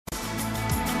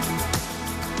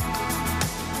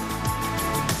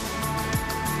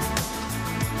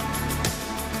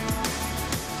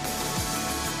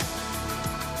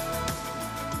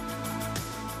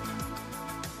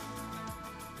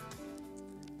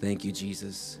Thank you,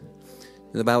 Jesus.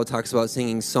 The Bible talks about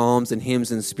singing psalms and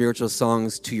hymns and spiritual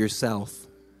songs to yourself,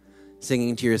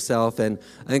 singing to yourself. And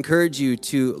I encourage you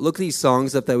to look these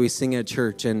songs up that we sing at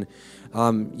church and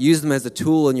use them as a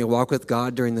tool in your walk with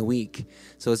God during the week.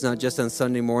 So it's not just on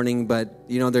Sunday morning, but,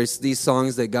 there's these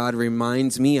songs that God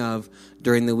reminds me of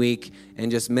during the week,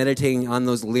 and just meditating on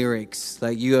those lyrics,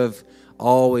 like you have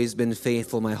always been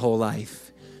faithful my whole life.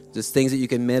 Just things that you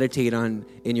can meditate on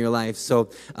in your life. So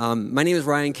my name is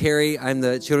Ryan Carey. I'm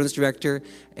the children's director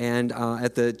and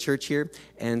at the church here.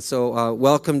 And so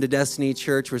welcome to Destiny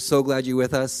Church. We're so glad you're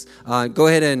with us. Go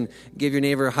ahead and give your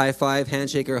neighbor a high five,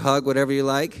 handshake, or hug, whatever you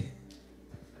like.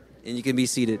 And you can be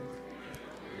seated.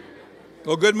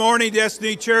 Well, good morning,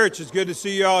 Destiny Church. It's good to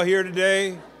see you all here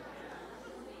today.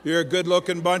 You're a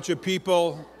good-looking bunch of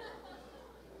people.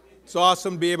 It's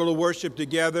awesome to be able to worship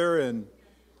together and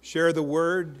share the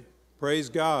word. Praise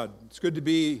God. It's good to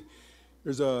be.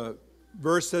 There's a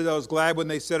verse that I was glad when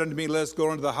they said unto me, let us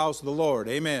go into the house of the Lord.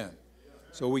 Amen.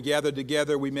 So we gather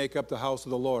together, we make up the house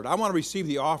of the Lord. I want to receive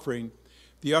the offering.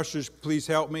 The ushers, please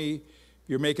help me. If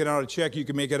you're making out a check, you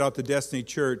can make it out to Destiny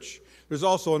Church. There's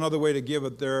also another way to give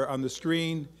it there on the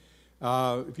screen,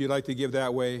 if you'd like to give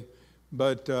that way.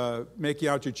 But making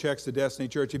out your checks to Destiny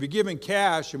Church. If you're giving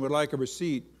cash and would like a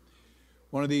receipt,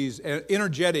 one of these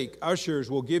energetic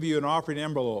ushers will give you an offering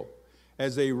envelope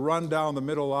as they run down the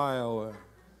middle aisle.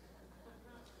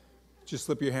 Just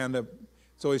slip your hand up.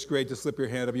 It's always great to slip your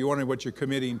hand up. You're wondering what you're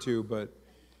committing to, but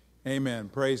amen.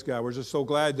 Praise God. We're just so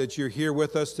glad that you're here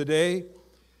with us today.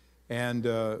 And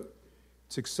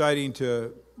it's exciting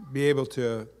to be able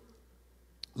to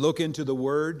look into the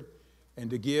Word and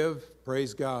to give.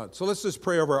 Praise God. So let's just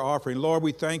pray over our offering. Lord,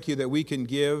 we thank you that we can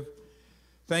give.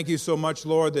 Thank you so much,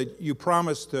 Lord, that you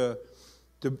promise to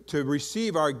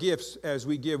receive our gifts as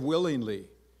we give willingly.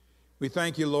 We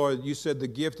thank you, Lord. You said the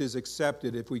gift is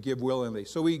accepted if we give willingly.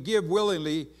 So we give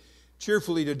willingly,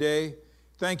 cheerfully today.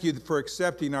 Thank you for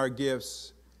accepting our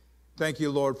gifts. Thank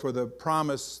you, Lord, for the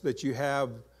promise that you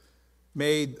have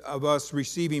made of us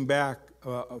receiving back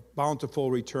a bountiful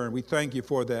return. We thank you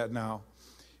for that now.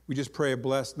 We just pray a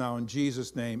bless now in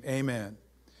Jesus' name. Amen.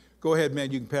 Go ahead,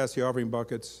 man. You can pass the offering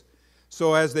buckets.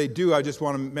 So as they do, I just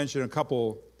want to mention a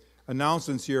couple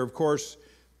announcements here. Of course,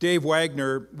 Dave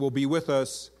Wagner will be with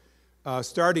us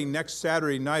starting next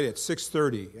Saturday night at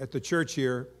 6:30 at the church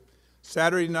here.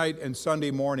 Saturday night and Sunday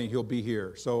morning he'll be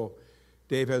here. So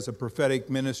Dave has a prophetic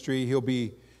ministry.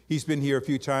 He's been here a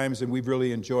few times and we've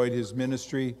really enjoyed his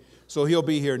ministry. So he'll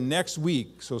be here next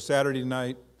week. So Saturday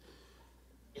night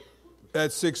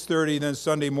at 6:30, then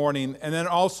Sunday morning. And then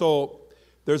also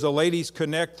there's a Ladies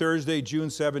Connect Thursday, June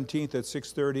 17th at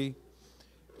 6:30.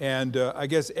 And I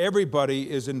guess everybody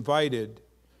is invited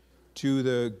to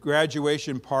the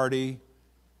graduation party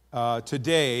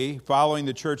today following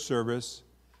the church service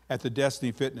at the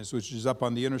Destiny Fitness, which is up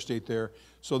on the interstate there.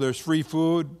 So there's free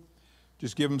food.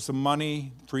 Just give them some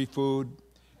money, free food,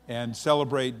 and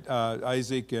celebrate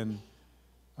Isaac and,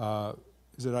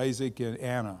 is it Isaac and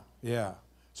Anna? Yeah.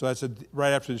 So that's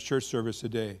right after the church service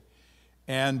today.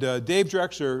 And Dave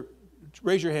Drexler,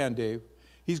 raise your hand, Dave.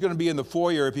 He's going to be in the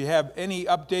foyer. If you have any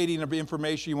updating of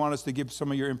information, you want us to give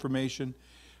some of your information,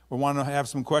 or want to have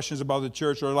some questions about the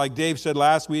church, or like Dave said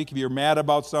last week, if you're mad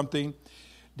about something,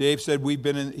 Dave said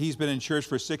he's been in church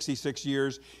for 66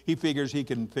 years. He figures he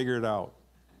can figure it out.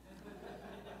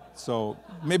 So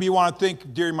maybe you want to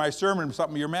think during my sermon of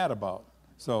something you're mad about.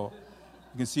 So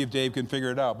you can see if Dave can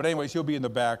figure it out. But anyways, he'll be in the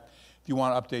back if you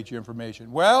want to update your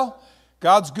information. Well,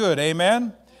 God's good,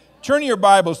 amen? Turn your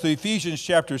Bibles to Ephesians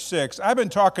chapter 6. I've been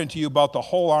talking to you about the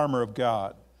whole armor of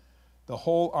God. The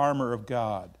whole armor of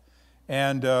God.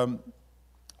 And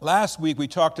last week we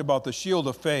talked about the shield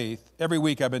of faith. Every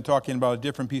week I've been talking about a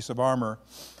different piece of armor.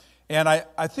 And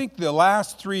I think the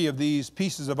last three of these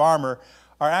pieces of armor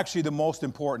are actually the most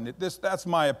important. That's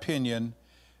my opinion.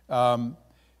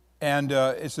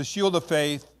 It's the shield of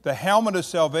faith, the helmet of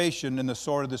salvation, and the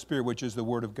sword of the Spirit, which is the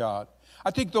Word of God. I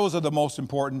think those are the most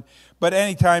important. But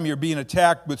anytime you're being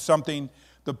attacked with something,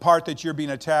 the part that you're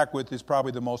being attacked with is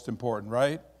probably the most important,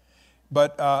 right?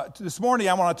 But this morning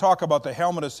I want to talk about the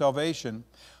helmet of salvation.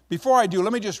 Before I do,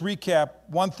 let me just recap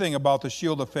one thing about the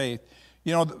shield of faith.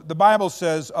 You know, the Bible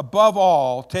says, above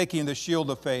all, taking the shield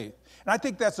of faith. And I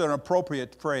think that's an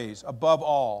appropriate phrase, above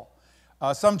all.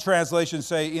 Some translations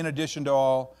say in addition to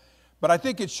all. But I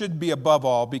think it should be above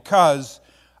all because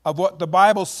of what the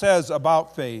Bible says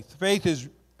about faith. Faith is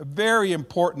a very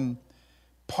important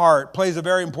part, plays a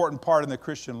very important part in the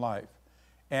Christian life.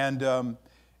 And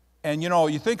you know,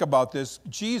 you think about this,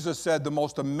 Jesus said the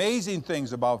most amazing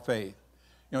things about faith.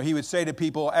 You know, he would say to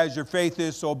people, as your faith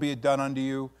is, so be it done unto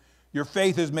you. Your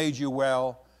faith has made you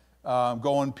well.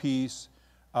 Go in peace.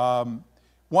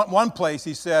 One place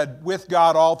he said, with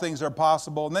God all things are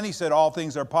possible. And then he said, all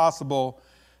things are possible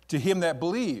to him that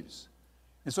believes.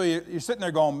 And so you're sitting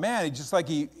there going, man, it's just like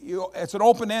it's an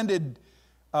open-ended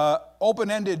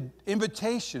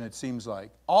invitation, it seems like.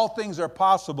 All things are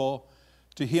possible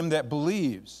to him that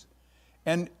believes.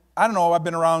 And I don't know, I've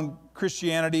been around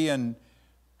Christianity and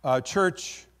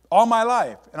church all my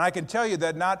life. And I can tell you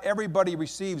that not everybody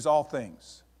receives all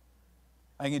things.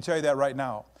 I can tell you that right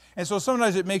now. And so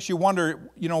sometimes it makes you wonder,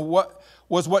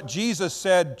 what Jesus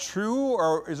said true,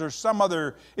 or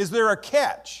is there a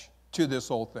catch to this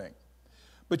whole thing?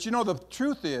 But the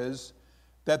truth is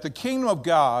that the kingdom of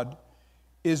God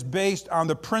is based on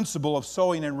the principle of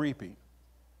sowing and reaping.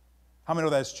 How many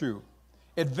know that's true?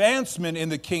 Advancement in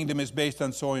the kingdom is based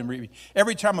on sowing and reaping.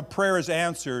 Every time a prayer is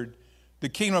answered, the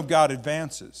kingdom of God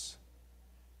advances.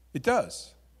 It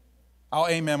does. I'll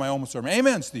amen my own sermon.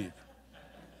 Amen, Steve.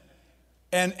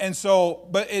 And so,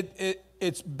 but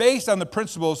it's based on the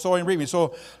principle of sowing and reaping.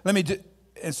 So let me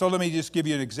just give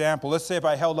you an example. Let's say if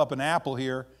I held up an apple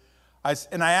here,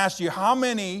 and I asked you, how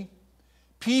many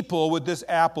people would this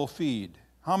apple feed?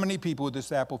 How many people would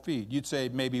this apple feed? You'd say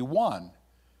maybe one,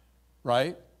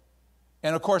 right?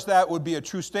 And of course, that would be a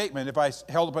true statement. If I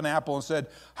held up an apple and said,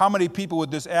 how many people would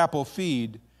this apple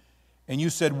feed? And you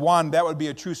said one, that would be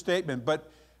a true statement.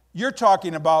 But you're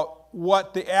talking about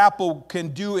what the apple can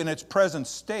do in its present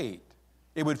state.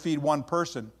 It would feed one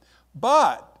person.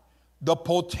 But the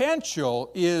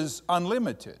potential is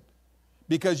unlimited,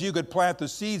 because you could plant the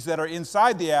seeds that are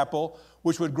inside the apple,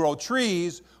 which would grow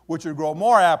trees, which would grow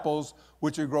more apples,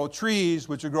 which would grow trees,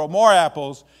 which would grow more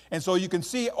apples. And so you can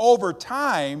see over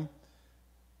time,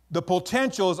 the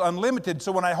potential is unlimited.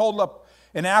 So when I hold up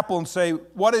an apple and say,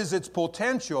 what is its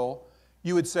potential?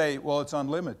 You would say, well, it's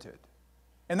unlimited.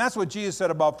 And that's what Jesus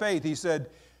said about faith. He said,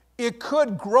 it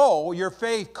could grow, your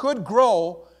faith could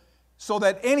grow so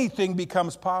that anything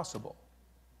becomes possible.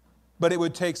 But it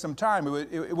would take some time.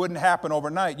 It wouldn't happen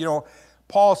overnight.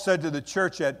 Paul said to the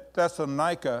church at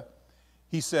Thessalonica,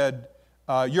 he said,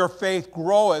 your faith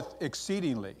groweth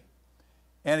exceedingly.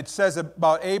 And it says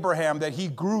about Abraham that he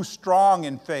grew strong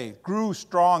in faith.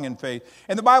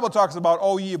 And the Bible talks about,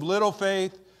 oh, ye of little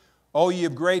faith, oh, ye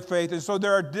of great faith. And so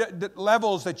there are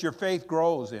levels that your faith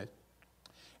grows in.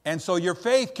 And so your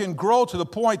faith can grow to the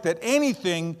point that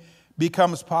anything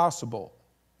becomes possible.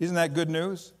 Isn't that good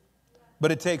news?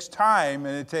 But it takes time,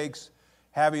 and it takes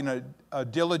having a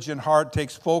diligent heart,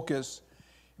 takes focus.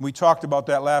 We talked about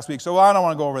that last week, so I don't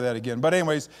want to go over that again. But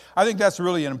anyways, I think that's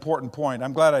really an important point.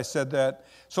 I'm glad I said that.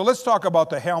 So let's talk about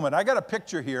the helmet. I got a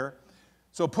picture here.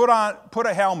 So put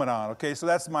a helmet on, okay? So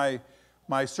that's my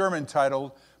sermon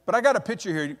title. But I got a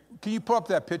picture here. Can you put up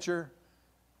that picture?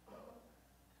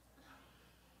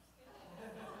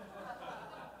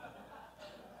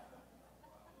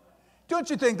 Don't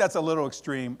you think that's a little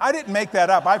extreme? I didn't make that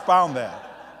up. I found that.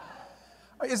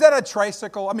 Is that a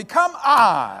tricycle? I mean, come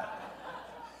on.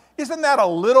 Isn't that a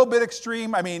little bit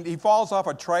extreme? I mean, he falls off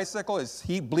a tricycle. Is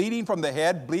he bleeding from the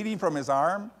head, bleeding from his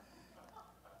arm?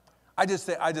 I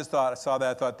saw that,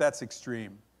 I thought, that's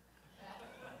extreme.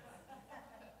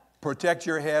 Protect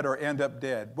your head or end up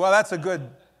dead. Well, that's a good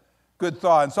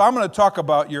thought. And so I'm going to talk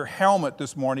about your helmet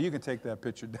this morning. You can take that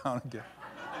picture down again.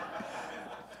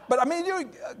 But I mean,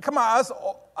 come on,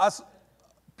 us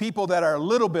people that are a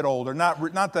little bit older,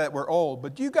 not that we're old,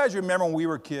 but do you guys remember when we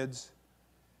were kids?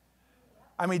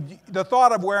 I mean, the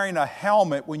thought of wearing a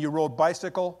helmet when you rode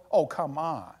bicycle, oh, come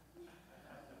on.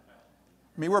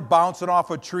 I mean, we're bouncing off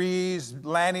of trees,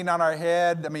 landing on our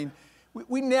head. I mean,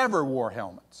 we never wore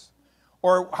helmets.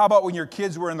 Or how about when your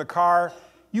kids were in the car?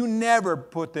 You never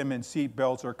put them in seat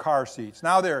belts or car seats.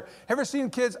 Now ever seen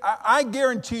kids? I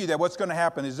guarantee you that what's going to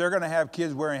happen is they're going to have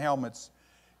kids wearing helmets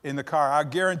in the car. I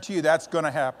guarantee you that's going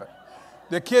to happen.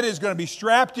 The kid is going to be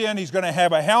strapped in. He's going to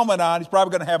have a helmet on. He's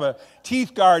probably going to have a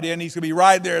teeth guard in. He's going to be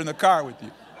right there in the car with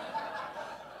you.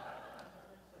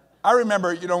 I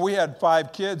remember, we had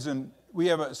 5 kids, and we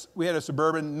had a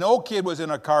Suburban. No kid was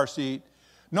in a car seat.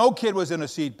 No kid was in a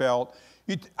seat belt.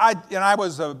 I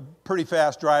was a pretty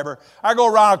fast driver. I go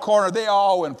around a corner, they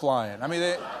all went flying. I mean,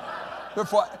 they're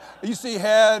flying. You see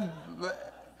head,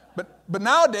 but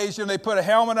nowadays, they put a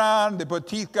helmet on, they put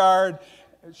teeth guard,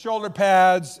 shoulder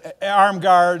pads, arm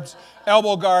guards,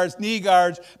 elbow guards, knee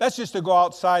guards. That's just to go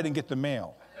outside and get the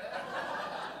mail.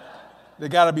 They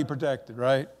got to be protected,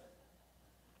 right?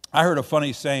 I heard a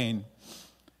funny saying.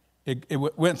 It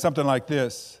went something like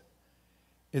this.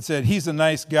 It said, he's a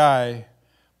nice guy,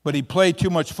 but he played too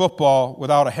much football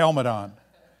without a helmet on.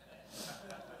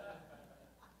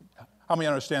 How many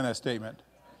understand that statement?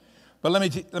 But let me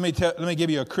give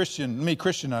you let me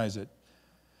Christianize it.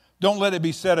 Don't let it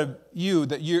be said of you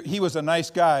that he was a nice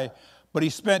guy, but he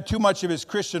spent too much of his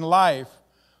Christian life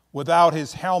without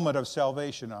his helmet of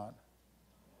salvation on.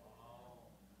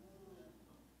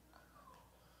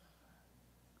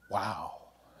 Wow.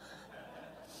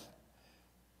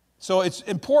 So it's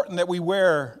important that we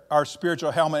wear our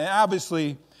spiritual helmet. And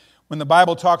obviously, when the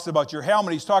Bible talks about your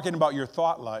helmet, he's talking about your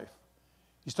thought life.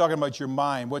 He's talking about your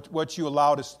mind, what you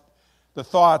allow to, the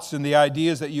thoughts and the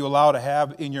ideas that you allow to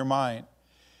have in your mind.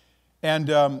 And,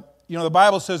 the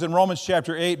Bible says in Romans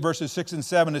chapter 8, verses 6 and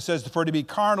 7, it says, for to be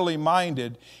carnally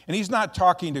minded, and he's not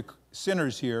talking to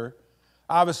sinners here.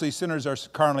 Obviously, sinners are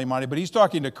carnally minded, but he's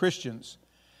talking to Christians.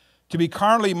 To be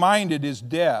carnally minded is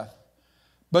death,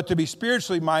 but to be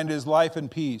spiritually minded is life and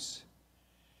peace.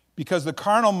 Because the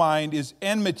carnal mind is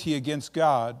enmity against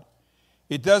God.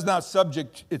 It does not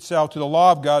subject itself to the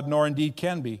law of God, nor indeed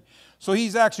can be. So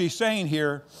he's actually saying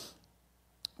here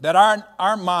that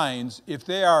our minds, if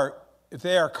they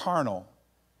are carnal,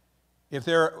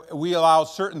 we allow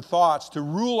certain thoughts to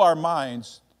rule our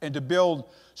minds and to build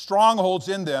strongholds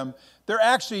in them, they're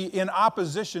actually in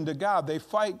opposition to God. They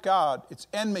fight God. It's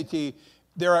enmity.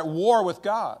 They're at war with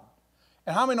God.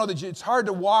 And how many know that it's hard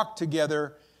to walk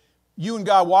together, you and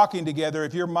God walking together,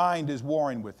 if your mind is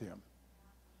warring with Him?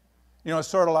 It's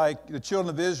sort of like the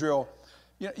children of Israel.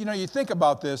 You think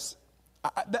about this.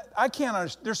 I can't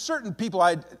understand. There's certain people,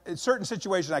 in certain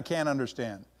situations I can't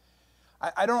understand.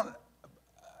 I don't,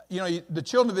 the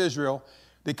children of Israel,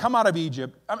 they come out of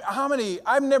Egypt.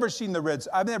 I've never seen a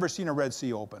Red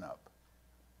Sea open up.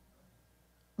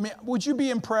 Would you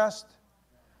be impressed?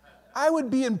 I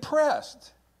would be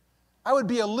impressed. I would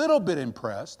be a little bit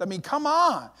impressed. Come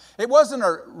on. It wasn't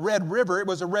a Red River, it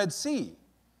was a Red Sea.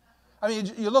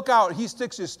 You look out, he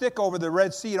sticks his stick over the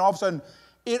Red Sea, and all of a sudden,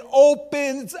 it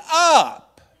opens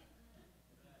up.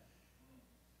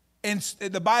 And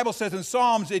the Bible says in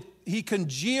Psalms, he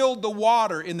congealed the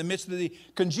water in the midst of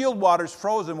congealed water is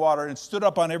frozen water, and stood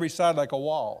up on every side like a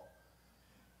wall.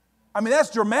 That's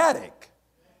dramatic.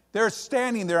 They're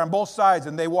standing there on both sides,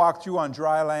 and they walk through on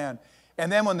dry land.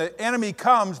 And then when the enemy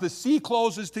comes, the sea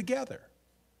closes together.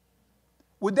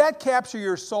 Would that capture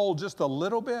your soul just a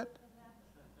little bit?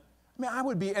 I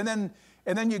would be. And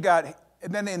then you got.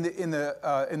 And then in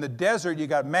the desert, you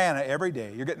got manna every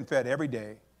day. You're getting fed every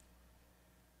day.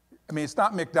 It's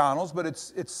not McDonald's, but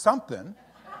it's something.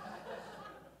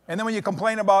 And then when you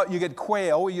complain about you get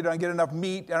quail, you don't get enough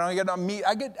meat. I don't get enough meat.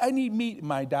 I need meat in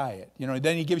my diet.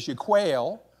 Then he gives you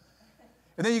quail.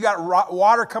 And then you got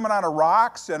water coming out of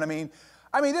rocks. And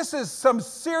this is some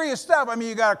serious stuff.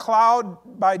 You got a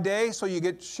cloud by day, so you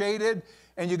get shaded.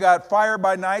 And you got fire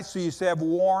by night, so you have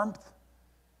warmth.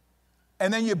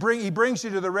 And then he brings you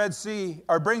to the Red Sea,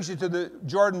 or brings you to the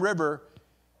Jordan River,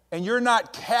 and you're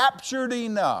not captured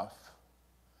enough.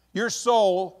 Your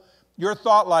soul, your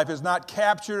thought life is not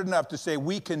captured enough to say,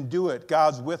 we can do it,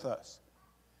 God's with us.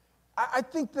 I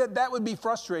think that would be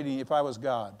frustrating if I was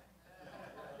God.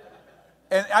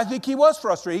 And I think he was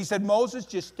frustrated. He said, Moses,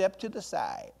 just step to the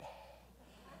side.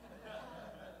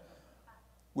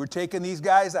 We're taking these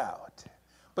guys out.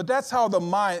 But that's how the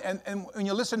mind, and when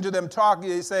you listen to them talk,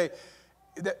 they say,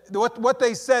 what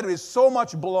they said is so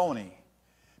much baloney.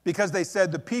 Because they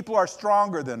said the people are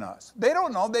stronger than us. They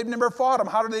don't know. They've never fought them.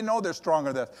 How do they know they're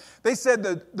stronger than us? They said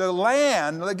the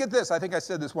land, get this, I think I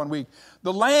said this one week,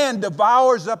 the land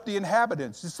devours up the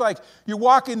inhabitants. It's like you're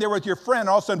walking there with your friend,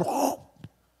 all of a sudden,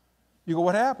 you go,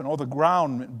 what happened? Oh, the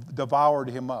ground devoured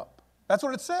him up. That's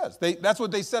what it says. That's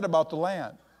what they said about the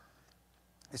land.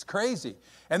 It's crazy.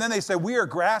 And then they said, we are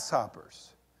grasshoppers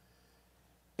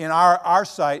in our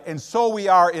sight, and so we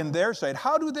are in their sight.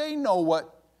 How do they know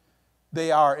what they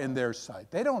are in their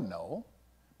sight? They don't know.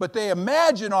 But they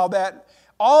imagine all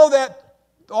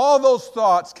those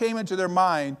thoughts came into their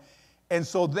mind, and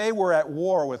so they were at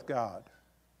war with God.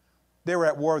 They were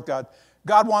at war with God.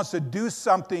 God wants to do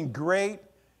something great.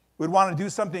 We'd want to do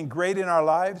something great in our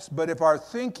lives, but if our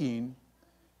thinking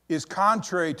is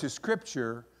contrary to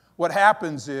Scripture, what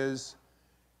happens is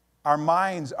our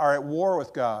minds are at war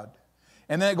with God.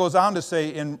 And then it goes on to say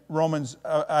in Romans,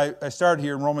 I started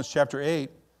here in Romans chapter 8,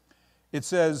 it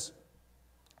says,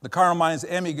 the carnal mind is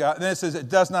enemy of God. And then it says, it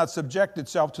does not subject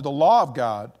itself to the law of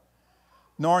God,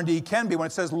 nor indeed can be. When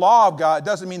it says law of God, it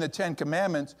doesn't mean the Ten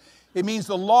Commandments. It means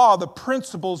the law, the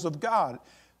principles of God.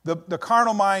 The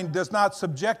carnal mind does not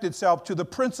subject itself to the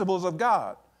principles of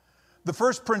God. The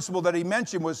first principle that he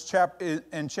mentioned was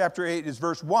in chapter 8 is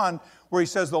verse 1, where he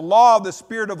says, the law of the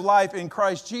Spirit of life in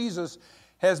Christ Jesus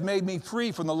has made me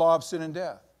free from the law of sin and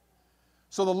death.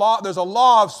 So there's a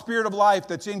law of Spirit of life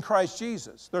that's in Christ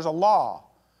Jesus. There's a law.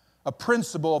 a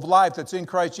principle of life that's in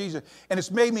Christ Jesus. And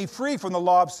it's made me free from the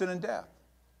law of sin and death.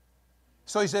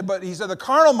 So he said, the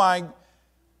carnal mind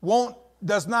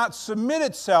does not submit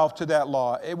itself to that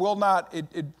law. It will not,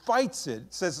 it fights it.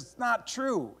 It says it's not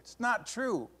true. It's not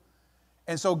true.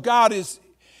 And so God is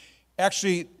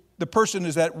actually, the person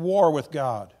is at war with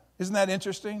God. Isn't that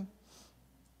interesting?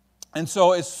 And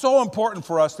so it's so important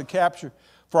for us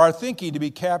for our thinking to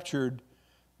be captured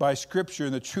by Scripture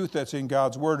and the truth that's in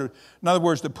God's Word. In other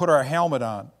words, to put our helmet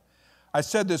on. I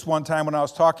said this one time when I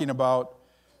was talking about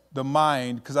the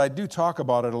mind, because I do talk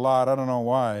about it a lot. I don't know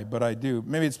why, but I do.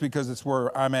 Maybe it's because it's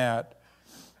where I'm at.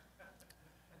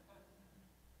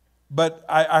 But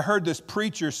I heard this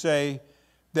preacher say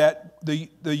that the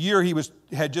year he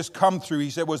had just come through, he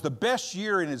said, was the best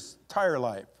year in his entire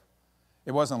life.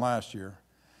 It wasn't last year,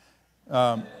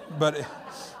 but it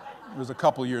was a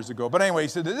couple years ago. But anyway, he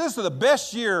said, this is the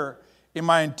best year in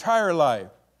my entire life.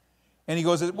 And he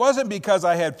goes, it wasn't because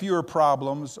I had fewer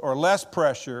problems or less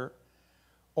pressure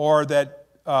or that,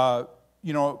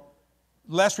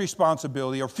 less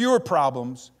responsibility or fewer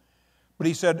problems. But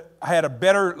he said, I had a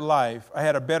better life. I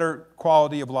had a better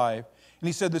quality of life. And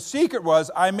he said, the secret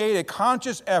was I made a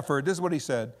conscious effort. This is what he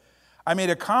said. I made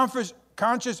a conscious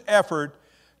effort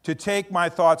to take my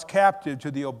thoughts captive to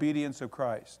the obedience of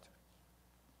Christ.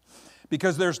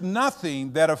 Because there's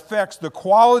nothing that affects the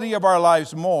quality of our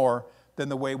lives more than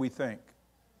the way we think.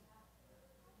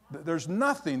 There's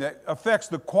nothing that affects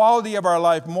the quality of our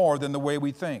life more than the way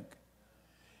we think.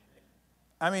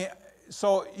 I mean,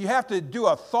 so you have to do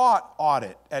a thought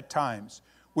audit at times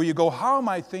where you go, how am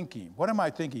I thinking? What am I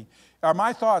thinking? Are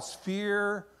my thoughts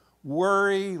fear,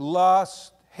 worry,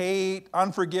 lust, hate,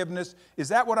 unforgiveness? Is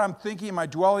that what I'm thinking? Am I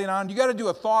dwelling on? You got to do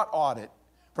a thought audit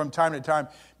from time to time,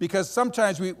 because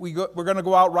sometimes we're going to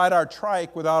go out ride our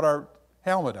trike without our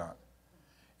helmet on.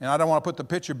 And I don't want to put the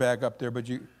picture back up there, but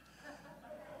you...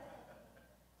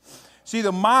 See,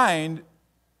 the mind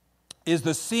is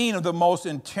the scene of the most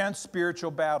intense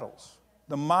spiritual battles.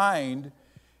 The mind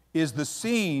is the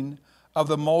scene of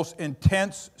the most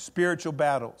intense spiritual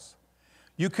battles.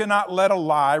 You cannot let a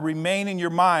lie remain in your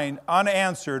mind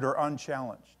unanswered or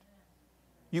unchallenged.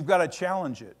 You've got to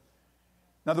challenge it.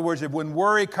 In other words, if when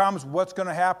worry comes, what's going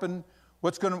to happen?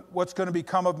 What's going to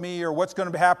become of me, or what's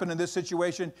going to happen in this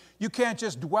situation? You can't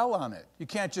just dwell on it. You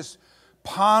can't just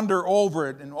ponder over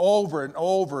it and over and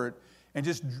over it and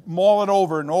just mull it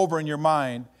over and over in your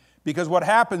mind, because what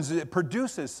happens is it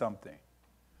produces something.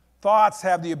 Thoughts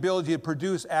have the ability to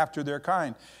produce after their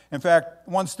kind. In fact,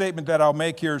 one statement that I'll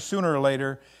make here sooner or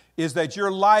later is that your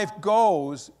life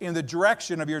goes in the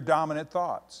direction of your dominant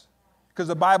thoughts. Because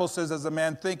the Bible says, as a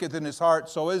man thinketh in his heart,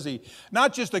 so is he.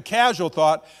 Not just a casual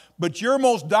thought, but your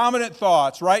most dominant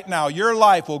thoughts right now, your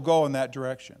life will go in that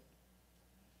direction.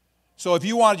 So if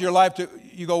you wanted your life to,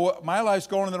 you go, well, my life's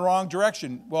going in the wrong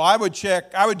direction. Well, I would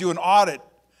do an audit,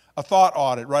 a thought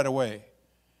audit right away.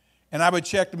 And I would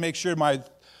check to make sure my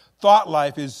thought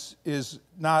life is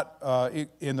not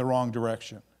in the wrong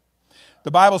direction.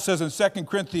 The Bible says in 2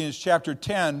 Corinthians chapter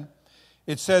 10,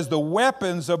 it says, the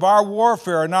weapons of our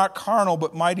warfare are not carnal,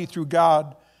 but mighty through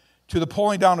God to the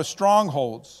pulling down of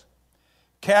strongholds,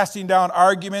 casting down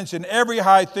arguments and every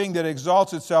high thing that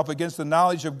exalts itself against the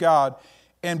knowledge of God,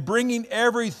 and bringing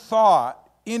every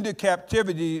thought into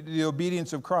captivity to the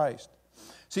obedience of Christ.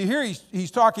 See, here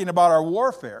he's talking about our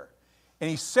warfare, and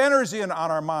he centers in on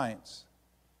our minds.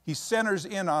 He centers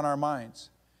in on our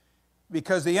minds.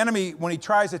 Because the enemy, when he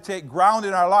tries to take ground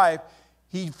in our life,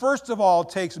 he first of all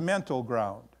takes mental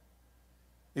ground.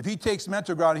 If he takes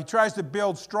mental ground, he tries to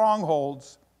build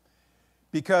strongholds,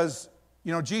 because,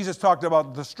 Jesus talked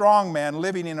about the strong man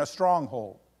living in a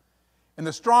stronghold. And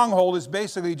the stronghold is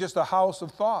basically just a house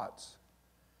of thoughts.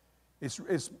 It's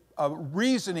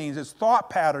reasonings, it's thought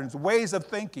patterns, ways of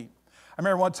thinking. I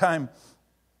remember one time,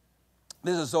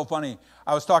 this is so funny,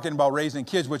 I was talking about raising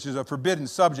kids, which is a forbidden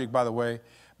subject, by the way,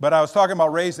 but I was talking about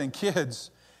raising kids,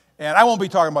 and I won't be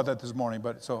talking about that this morning,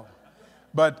 and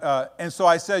so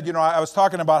I said, I was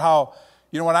talking about how,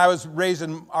 when I was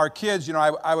raising our kids,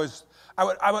 I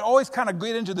would always kind of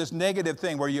get into this negative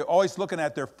thing where you're always looking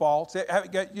at their faults.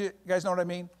 You guys know what I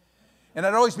mean? And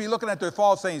I'd always be looking at their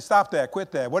faults saying, stop that,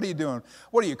 quit that. What are you doing?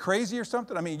 What are you, crazy or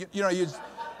something? I mean, you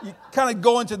kind of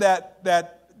go into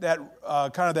that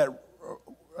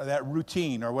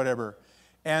routine or whatever.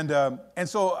 And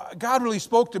so God really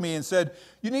spoke to me and said,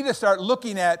 you need to start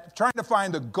trying to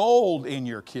find the gold in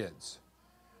your kids.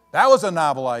 That was a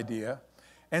novel idea.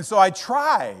 And so I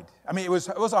tried. I mean, it was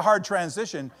a hard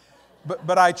transition.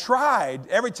 But I tried.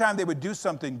 Every time they would do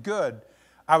something good,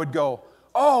 I would go,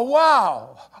 oh,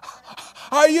 wow,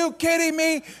 Are you kidding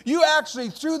me? You actually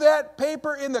threw that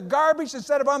paper in the garbage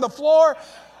instead of on the floor?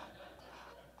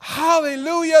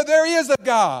 Hallelujah, there is a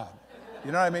God.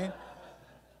 You know what I mean?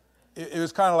 It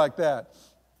was kind of like that.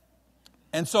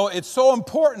 And so it's so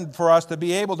important for us to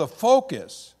be able to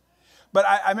focus. But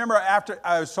I remember after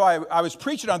I was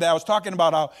preaching on that, I was talking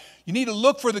about how you need to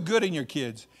look for the good in your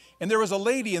kids. And there was a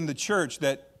lady in the church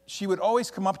that she would always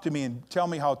come up to me and tell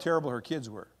me how terrible her kids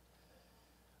were.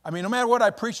 I mean, no matter what I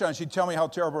preached on, she'd tell me how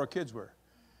terrible her kids were.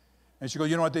 And she'd go,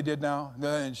 you know what they did now?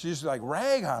 And she just like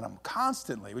rag on them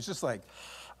constantly. It was just like,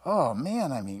 oh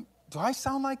man, I mean, do I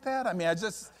sound like that? I mean,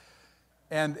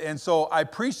 and so I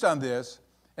preached on this.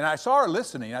 And I saw her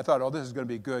listening. I thought, oh, this is going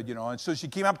to be good, you know. And so she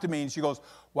came up to me and she goes,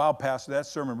 wow, Pastor, that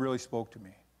sermon really spoke to me.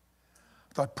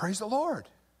 I thought, praise the Lord.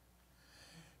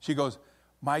 She goes,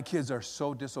 my kids are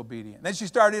so disobedient. And then she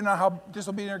started in on how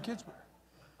disobedient her kids were.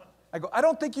 I go, I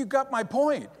don't think you got my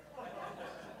point.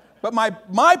 But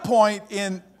my point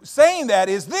in saying that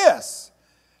is this,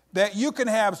 that you can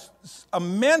have a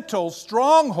mental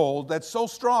stronghold that's so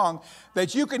strong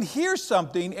that you can hear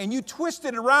something and you twist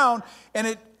it around, and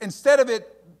it instead of it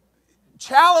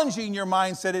challenging your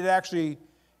mindset, it actually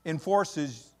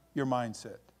enforces your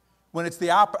mindset. When it's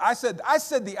the opposite, I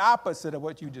said the opposite of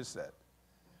what you just said.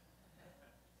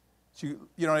 You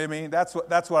know what I mean? That's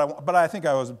what I want. But I think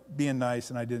I was being nice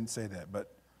and I didn't say that.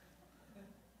 But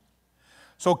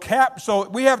so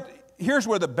here's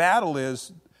where the battle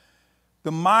is.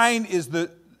 The mind is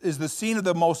the scene of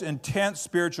the most intense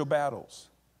spiritual battles.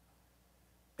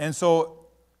 And so,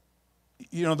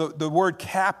 you know, the word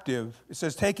captive, it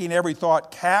says taking every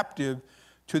thought captive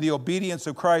to the obedience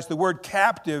of Christ. The word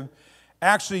captive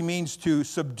actually means to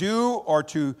subdue or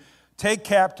to take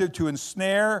captive, to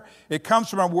ensnare. It comes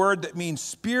from a word that means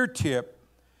spear tip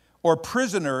or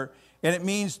prisoner, and it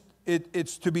means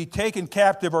it's to be taken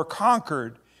captive or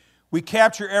conquered. We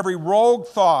capture every rogue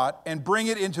thought and bring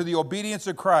it into the obedience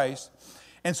of Christ.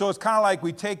 And so it's kind of like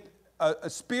we take a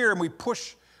spear and we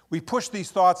push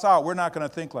these thoughts out. We're not going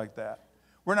to think like that.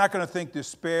 We're not going to think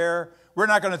despair. We're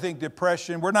not going to think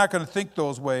depression. We're not going to think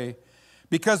those way.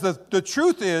 Because the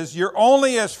truth is, you're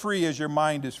only as free as your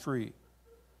mind is free.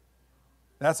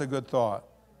 That's a good thought.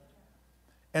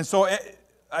 And so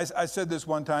I said this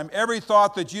one time, every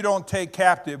thought that you don't take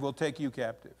captive will take you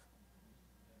captive.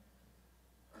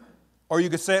 Or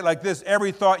you could say it like this,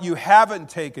 every thought you haven't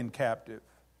taken captive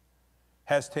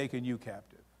has taken you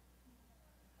captive.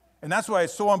 And that's why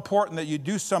it's so important that you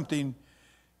do something,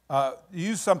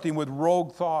 use something with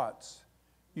rogue thoughts,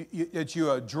 that you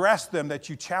address them, that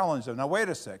you challenge them. Now, wait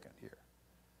a second here.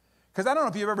 Because I don't know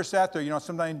if you've ever sat there, you know,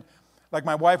 sometimes, like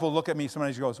my wife will look at me,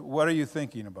 sometimes she goes, what are you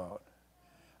thinking about?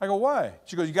 I go, why?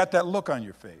 She goes, you got that look on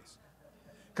your face.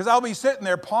 Because I'll be sitting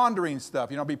there pondering stuff.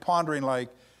 You know, I'll be pondering like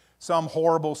some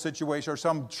horrible situation or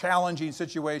some challenging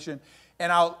situation,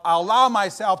 and I'll allow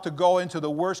myself to go into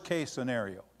the worst case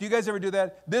scenario. Do you guys ever do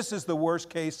that? This is the worst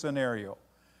case scenario.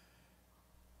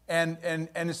 And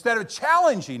instead of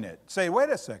challenging it, say, wait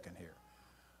a second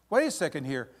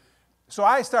here. So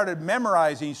I started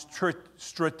memorizing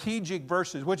strategic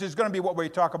verses, which is going to be what we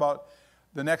talk about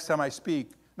the next time I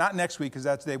speak. Not next week, because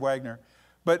that's Dave Wagner.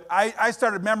 But I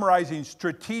started memorizing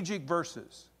strategic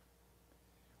verses.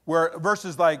 Where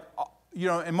verses like, you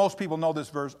know, and most people know this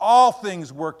verse, all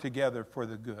things work together for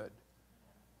the good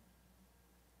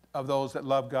of those that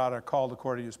love God are called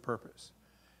according to His purpose.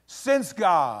 Since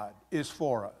God is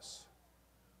for us,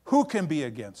 who can be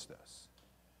against us?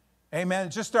 Amen.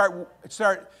 Just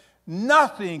start.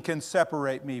 Nothing can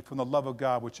separate me from the love of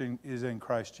God which is in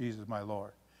Christ Jesus my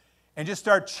Lord. And just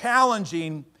start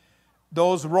challenging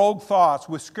those rogue thoughts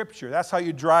with Scripture. That's how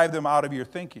you drive them out of your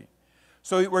thinking.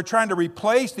 So we're trying to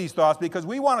replace these thoughts because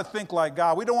we want to think like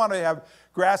God. We don't want to have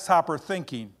grasshopper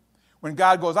thinking. When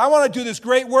God goes, I want to do this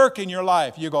great work in your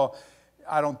life, you go,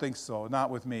 I don't think so, not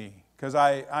with me. Because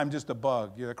I'm just a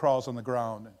bug that crawls on the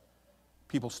ground and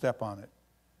people step on it.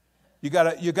 You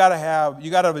got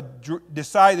to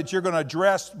decide that you're going to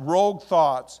address rogue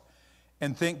thoughts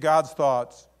and think God's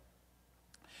thoughts.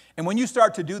 And when you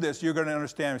start to do this, you're going to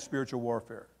understand spiritual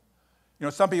warfare. You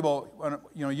know, some people,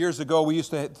 you know, years ago we used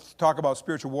to talk about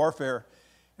spiritual warfare,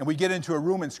 and we'd get into a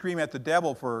room and scream at the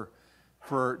devil for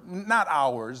not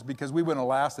hours, because we wouldn't have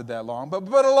lasted that long,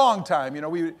 but a long time. You know,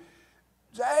 we,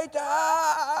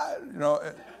 Satan, you know,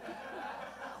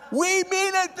 we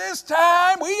mean it this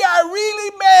time. We are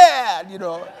really mad, you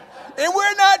know, and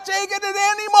we're not taking it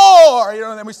anymore. You know,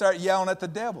 and then we start yelling at the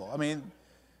devil. I mean,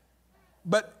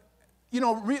 but you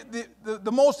know,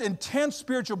 the most intense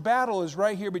spiritual battle is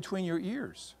right here between your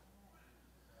ears.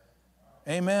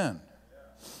 Amen.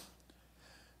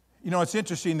 You know, it's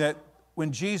interesting that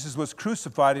when Jesus was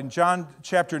crucified, in John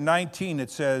chapter 19, it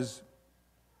says,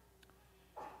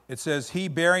 he,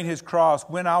 bearing his cross,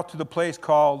 went out to the place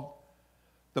called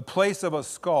the place of a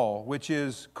skull, which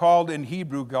is called in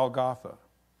Hebrew Golgotha.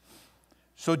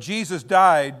 So Jesus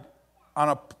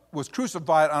was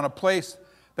crucified on a place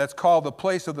that's called the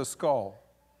place of the skull.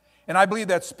 And I believe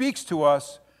that speaks to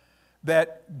us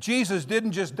that Jesus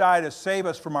didn't just die to save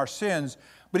us from our sins,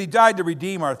 but he died to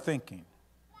redeem our thinking.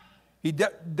 He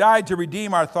died to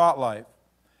redeem our thought life.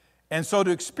 And so to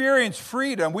experience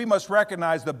freedom, we must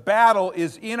recognize the battle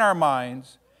is in our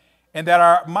minds and that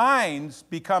our minds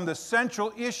become the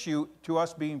central issue to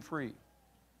us being free.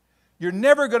 You're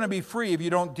never going to be free if you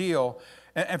don't deal.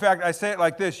 In fact, I say it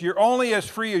like this: you're only as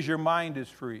free as your mind is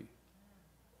free.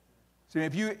 See,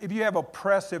 if you have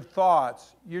oppressive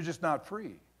thoughts, you're just not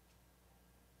free.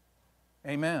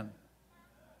 Amen.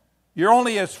 You're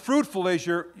only as fruitful as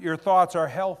your thoughts are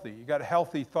healthy. You got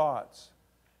healthy thoughts.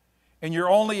 And you're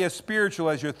only as spiritual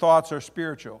as your thoughts are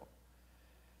spiritual.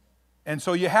 And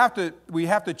so we have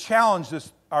to challenge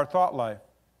our thought life.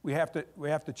 We have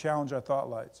to challenge our thought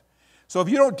lives. So if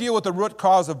you don't deal with the root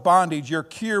cause of bondage, your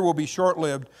cure will be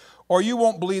short-lived, or you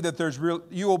will believe that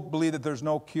there's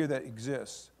no cure that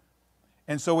exists.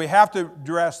 And so we have to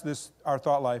address our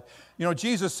thought life. You know,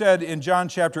 Jesus said in John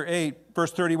chapter 8,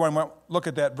 verse 31, look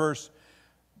at that verse.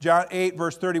 John 8,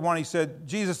 verse 31,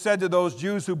 Jesus said to those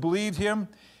Jews who believed him,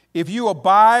 "If you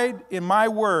abide in my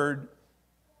word,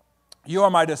 you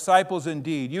are my disciples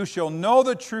indeed. You shall know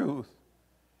the truth,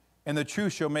 and the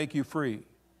truth shall make you free."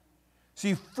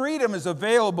 See, freedom is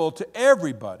available to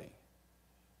everybody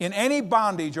in any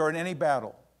bondage or in any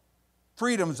battle.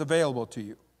 Freedom is available to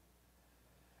you.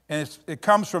 And it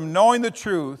comes from knowing the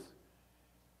truth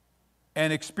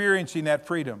and experiencing that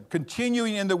freedom,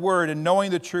 continuing in the Word and knowing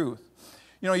the truth.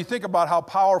 You know, you think about how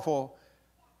powerful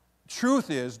truth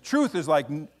is. Truth is like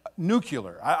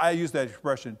nuclear. I use that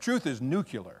expression. Truth is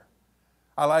nuclear.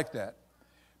 I like that.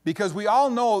 Because we all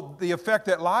know the effect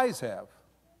that lies have.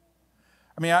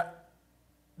 I mean,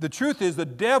 the truth is the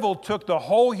devil took the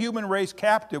whole human race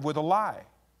captive with a lie.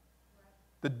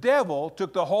 The devil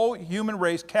took the whole human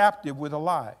race captive with a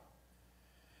lie.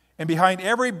 And behind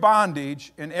every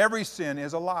bondage and every sin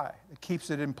is a lie that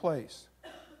keeps it in place.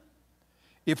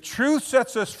 If truth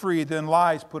sets us free, then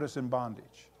lies put us in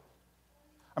bondage.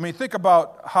 I mean, think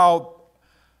about how,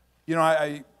 you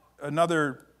know,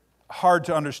 another hard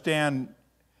to understand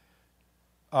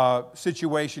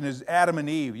situation is Adam and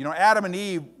Eve. You know, Adam and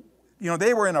Eve, you know,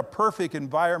 they were in a perfect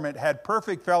environment, had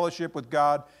perfect fellowship with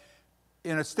God,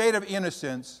 in a state of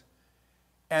innocence.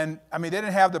 And, I mean, they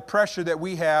didn't have the pressure that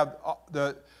we have,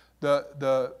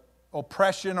 the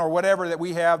oppression or whatever that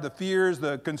we have, the fears,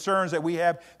 the concerns that we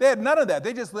have. They had none of that.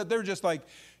 They were just like,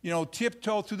 you know,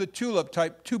 tiptoe through the tulip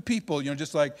type, two people, you know,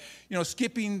 just like, you know,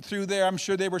 skipping through there. I'm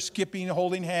sure they were skipping,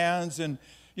 holding hands and,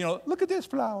 you know, look at this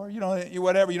flower, you know,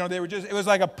 whatever, you know, it was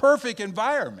like a perfect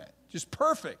environment, just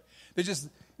perfect. They just,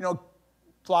 you know,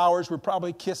 flowers were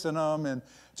probably kissing them and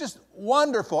just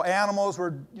wonderful. Animals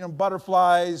were, you know,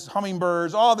 butterflies,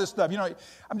 hummingbirds, all this stuff. You know,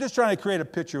 I'm just trying to create a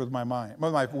picture with my mind,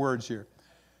 with my words here.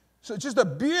 So it's just a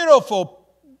beautiful,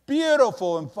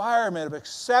 beautiful environment of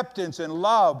acceptance and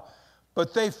love.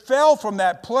 But they fell from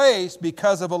that place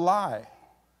because of a lie.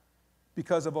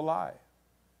 Because of a lie.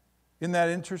 Isn't that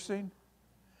interesting?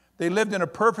 They lived in a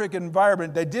perfect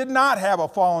environment. They did not have a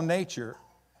fallen nature.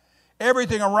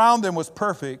 Everything around them was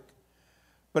perfect.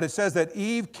 But it says that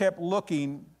Eve kept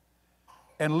looking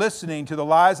and listening to the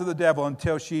lies of the devil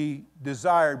until she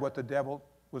desired what the devil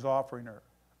was offering her.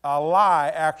 A lie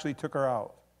actually took her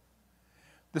out.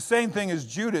 The same thing as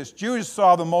Judas. Judas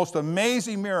saw the most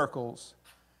amazing miracles.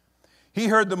 He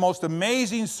heard the most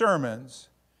amazing sermons.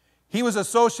 He was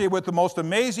associated with the most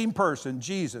amazing person,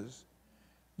 Jesus.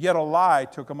 Yet a lie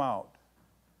took him out.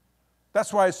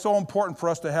 That's why it's so important for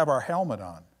us to have our helmet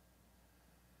on.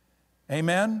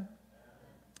 Amen?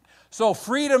 So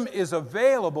freedom is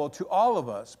available to all of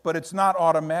us, but it's not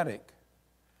automatic.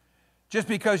 Just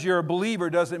because you're a believer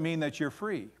doesn't mean that you're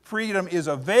free. Freedom is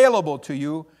available to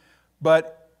you,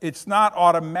 but it's not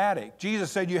automatic.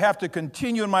 Jesus said you have to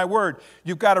continue in my word.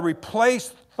 You've got to replace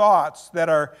thoughts that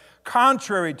are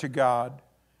contrary to God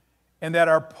and that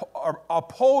are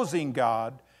opposing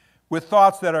God with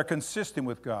thoughts that are consistent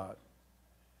with God.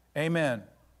 Amen.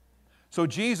 So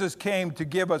Jesus came to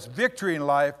give us victory in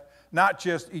life, not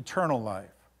just eternal life.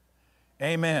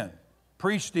 Amen.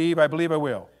 Preach, Steve. I believe I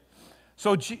will.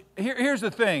 So here's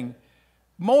the thing.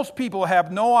 Most people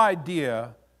have no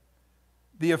idea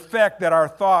the effect that our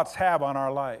thoughts have on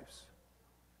our lives.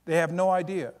 They have no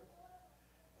idea.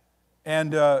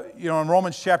 And, in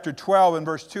Romans chapter 12 and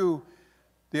verse 2,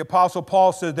 The Apostle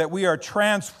Paul said that we are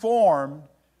transformed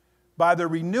by the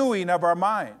renewing of our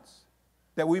minds,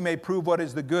 that we may prove what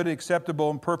is the good,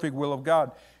 acceptable, and perfect will of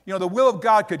God. You know, the will of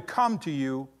God could come to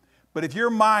you, but if your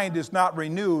mind is not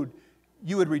renewed,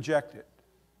 you would reject it.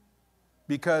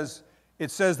 Because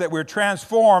it says that we're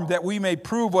transformed that we may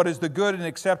prove what is the good and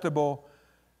acceptable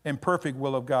and perfect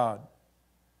will of God.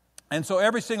 And so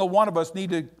every single one of us need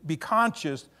to be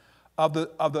conscious of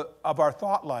our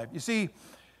thought life. You see,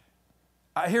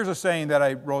 here's a saying that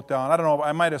I wrote down. I don't know,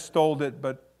 I might have stole it,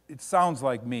 but it sounds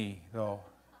like me, though.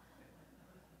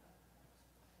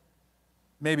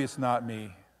 Maybe it's not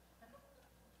me.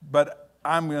 But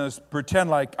I'm going to pretend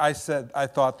like I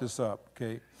thought this up,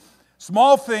 okay?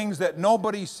 Small things that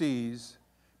nobody sees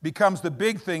becomes the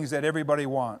big things that everybody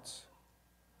wants.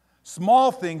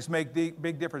 Small things make the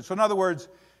big difference. So in other words,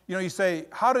 you know, you say,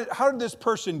 how did this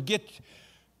person get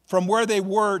from where they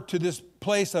were to this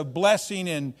place of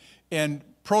blessing and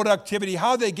productivity?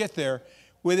 How did they get there?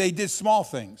 Well, they did small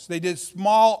things. They did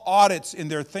small audits in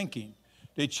their thinking.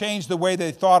 They changed the way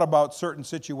they thought about certain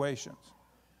situations.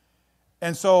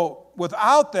 And so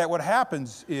without that, what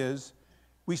happens is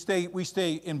we stay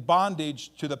in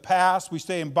bondage to the past. We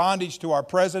stay in bondage to our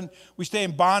present. We stay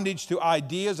in bondage to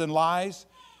ideas and lies,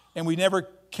 and we never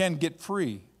can get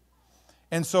free.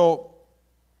 And so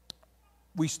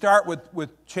we start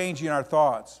with changing our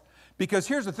thoughts. Because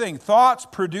here's the thing, thoughts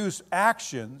produce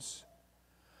actions,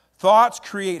 thoughts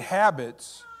create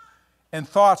habits, and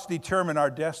thoughts determine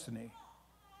our destiny.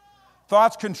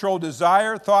 Thoughts control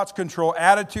desire, thoughts control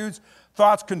attitudes,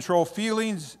 thoughts control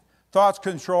feelings, thoughts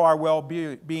control our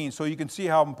well-being. So you can see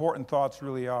how important thoughts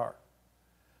really are.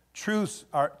 Truth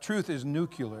is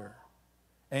nuclear.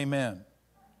 Amen.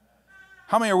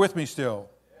 How many are with me still?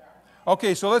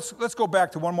 Okay, so let's go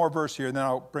back to one more verse here, and then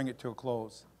I'll bring it to a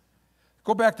close.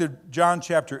 Go back to John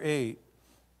chapter 8.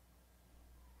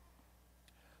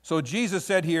 So Jesus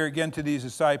said here again to these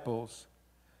disciples,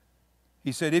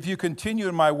 he said, if you continue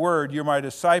in my word, you're my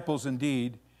disciples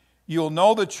indeed. You'll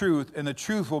know the truth, and the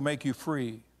truth will make you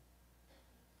free.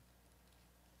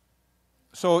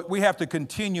 So we have to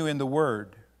continue in the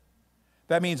word.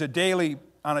 That means on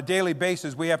a daily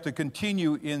basis, we have to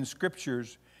continue in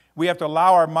scriptures. We have to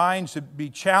allow our minds to be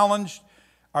challenged,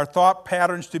 our thought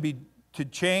patterns to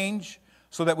change,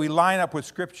 so that we line up with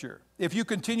Scripture. If you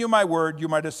continue my word, you're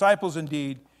my disciples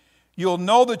indeed. You'll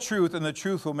know the truth, and the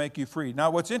truth will make you free.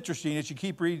 Now, what's interesting is you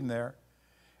keep reading there.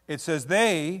 It says,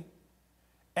 they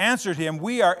answered him,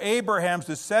 we are Abraham's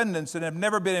descendants and have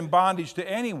never been in bondage to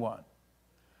anyone.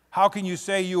 How can you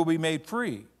say you will be made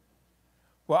free?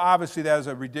 Well, obviously that is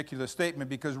a ridiculous statement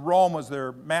because Rome was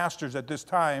their masters at this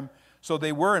time, so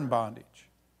they were in bondage.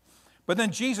 But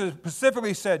then Jesus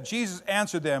specifically said, Jesus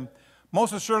answered them,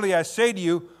 most assuredly I say to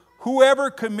you, whoever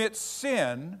commits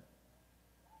sin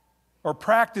or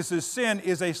practices sin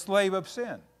is a slave of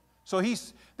sin. So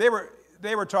they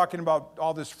were talking about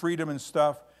all this freedom and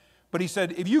stuff, but he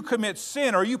said, if you commit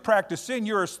sin or you practice sin,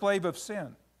 you're a slave of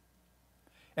sin.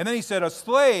 And then he said, a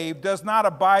slave does not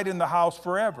abide in the house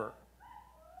forever,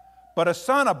 but a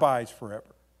son abides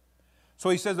forever. So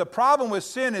he says the problem with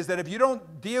sin is that if you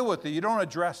don't deal with it, you don't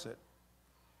address it,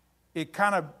 it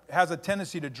kind of has a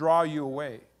tendency to draw you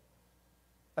away.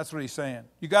 That's what he's saying.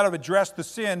 You got to address the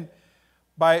sin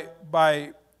by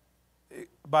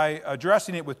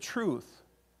addressing it with truth.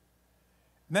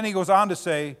 And then he goes on to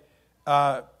say,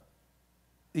 a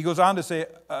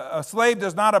slave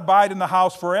does not abide in the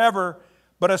house forever,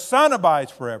 but a son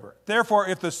abides forever. Therefore,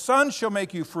 if the Son shall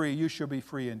make you free, you shall be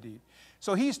free indeed.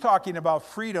 So he's talking about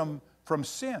freedom from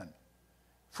sin.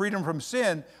 Freedom from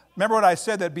sin. Remember what I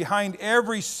said, that behind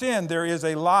every sin there is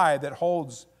a lie that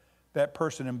holds that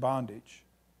person in bondage.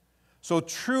 So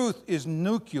truth is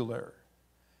nuclear.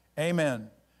 Amen.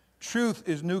 Truth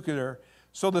is nuclear.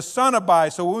 So the Son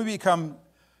abides. So when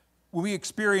we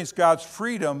experience God's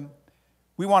freedom,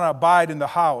 we want to abide in the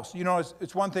house. You know,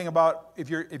 it's one thing about if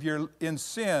you're in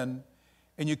sin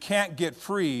and you can't get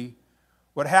free,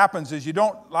 what happens is you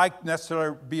don't like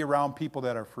necessarily be around people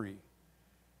that are free.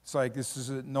 It's like, this is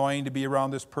annoying to be around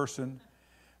this person.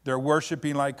 They're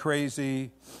worshiping like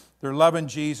crazy. They're loving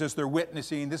Jesus. They're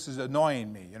witnessing. This is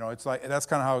annoying me. You know, it's like, that's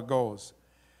kind of how it goes.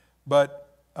 But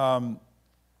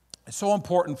it's so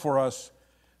important for us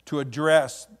to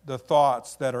address the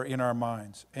thoughts that are in our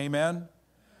minds. Amen?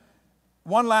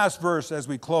 One last verse as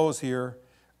we close here.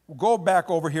 We'll go back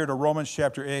over here to Romans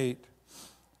chapter 8.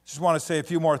 Just want to say a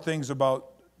few more things about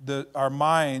our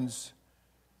minds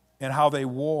and how they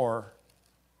war,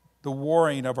 the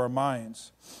warring of our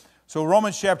minds. So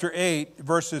Romans chapter 8,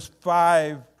 verses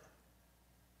 5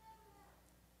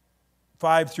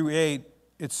 through 8,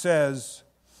 it says,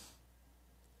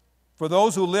 For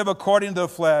those who live according to the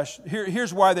flesh,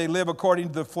 here's why they live according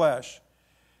to the flesh.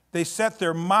 They set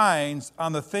their minds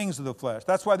on the things of the flesh.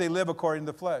 That's why they live according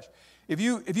to the flesh. If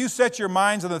you set your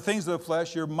minds on the things of the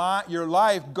flesh, your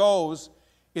life goes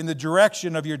in the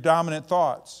direction of your dominant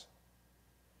thoughts.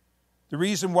 The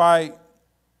reason why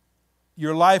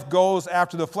your life goes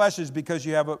after the flesh is because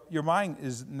your mind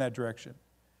is in that direction.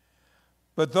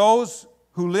 But those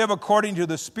who live according to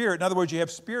the Spirit, in other words, you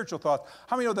have spiritual thoughts.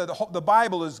 How many know that the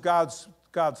Bible is God's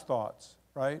thoughts,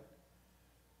 right?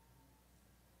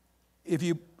 If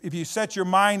you set your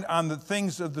mind on the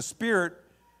things of the Spirit,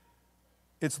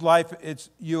 it's life.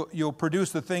 You'll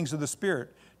produce the things of the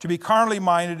Spirit. To be carnally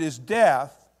minded is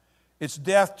death. It's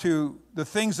death to the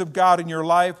things of God in your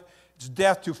life. It's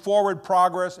death to forward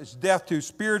progress. It's death to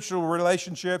spiritual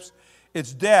relationships.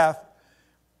 It's death.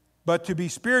 But to be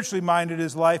spiritually minded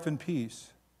is life and peace.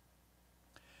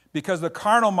 Because the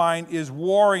carnal mind is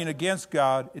warring against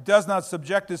God. It does not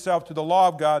subject itself to the law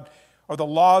of God or the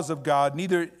laws of God,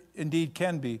 neither indeed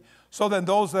can be. So then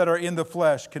those that are in the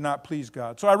flesh cannot please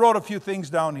God. So I wrote a few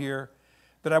things down here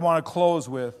that I want to close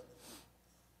with.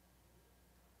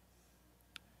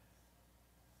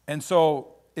 And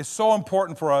so it's so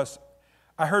important for us.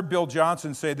 I heard Bill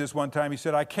Johnson say this one time. He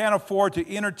said, I can't afford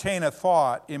to entertain a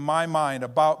thought in my mind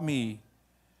about me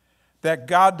that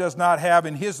God does not have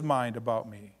in his mind about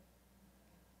me.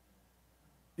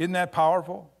 Isn't that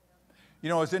powerful? You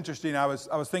know, it's interesting. I was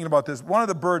thinking about this. One of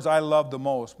the birds I love the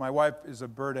most, my wife is a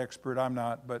bird expert, I'm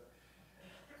not, but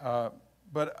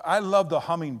I love the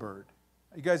hummingbird.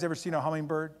 You guys ever seen a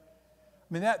hummingbird?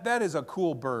 I mean, that is a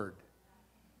cool bird.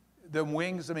 The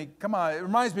wings, I mean, come on, it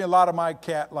reminds me a lot of my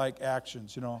cat-like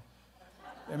actions, you know.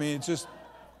 I mean,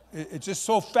 it's just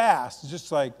so fast. It's just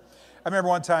like, I remember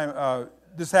one time,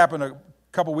 this happened a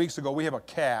couple weeks ago. We have a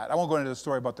cat. I won't go into the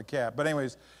story about the cat,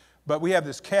 but we have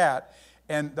this cat,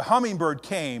 and the hummingbird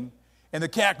came, and the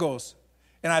cat goes,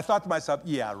 and I thought to myself,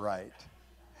 yeah, right.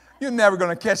 You're never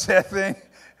going to catch that thing.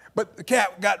 But the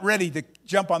cat got ready to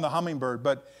jump on the hummingbird.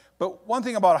 But one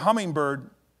thing about a hummingbird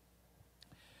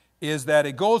is that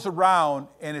it goes around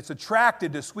and it's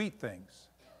attracted to sweet things.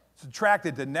 It's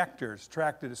attracted to nectar. It's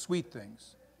attracted to sweet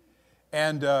things.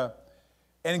 And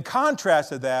in contrast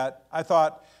to that, I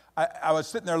thought, I was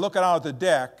sitting there looking out at the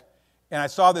deck, and I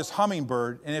saw this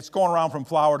hummingbird, and it's going around from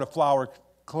flower to flower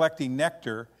collecting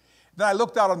nectar. Then I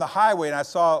looked out on the highway, and I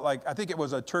saw, I think it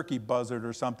was a turkey buzzard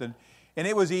or something, and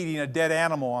it was eating a dead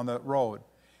animal on the road.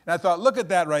 And I thought, look at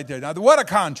that right there. Now, what a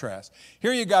contrast.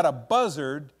 Here you got a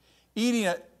buzzard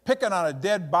picking on a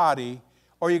dead body,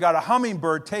 or you got a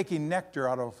hummingbird taking nectar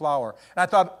out of a flower. And I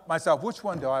thought to myself, which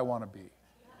one do I want to be? Do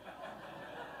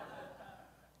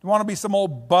you want to be some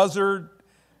old buzzard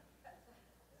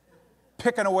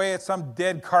picking away at some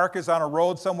dead carcass on a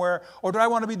road somewhere? Or do I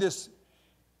want to be this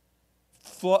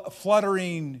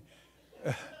fluttering,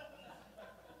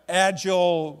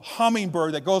 agile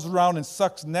hummingbird that goes around and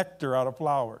sucks nectar out of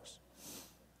flowers?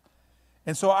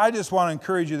 And so I just want to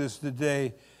encourage you this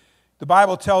today. The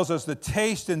Bible tells us to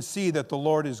taste and see that the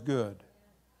Lord is good.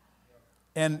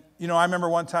 And, I remember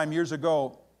one time years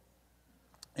ago,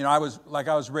 I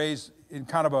was raised in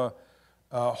kind of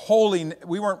a holy,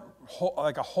 we weren't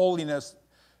like a holiness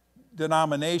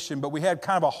denomination, but we had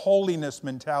kind of a holiness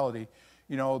mentality.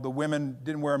 The women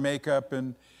didn't wear makeup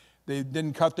and they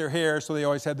didn't cut their hair, so they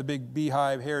always had the big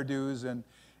beehive hairdos,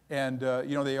 and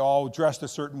they all dressed a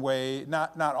certain way,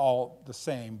 not all the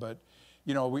same, but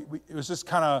it was just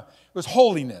kind of, it was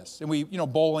holiness.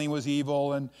 And bowling was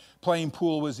evil and playing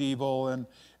pool was evil. And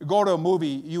go to a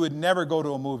movie, you would never go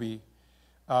to a movie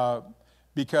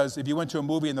because if you went to a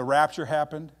movie and the rapture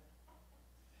happened,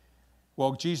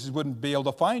 well, Jesus wouldn't be able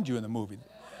to find you in the movie.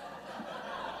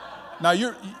 Now,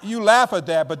 you laugh at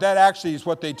that, but that actually is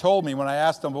what they told me when I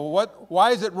asked them, well, why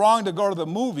is it wrong to go to the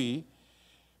movie,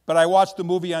 but I watched the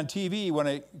movie on TV when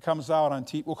it comes out on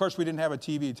TV? Well, of course, we didn't have a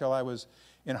TV until I was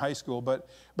in high school, but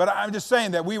I'm just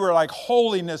saying that we were like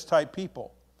holiness type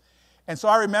people. And so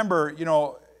I remember,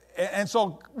 and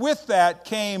so with that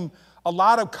came a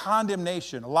lot of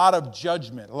condemnation, a lot of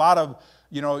judgment, a lot of,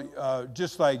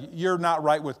 just like you're not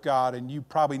right with God and you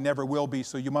probably never will be,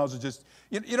 so you might as well just,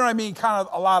 you know what I mean? Kind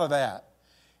of a lot of that.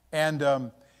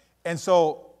 And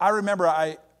so I remember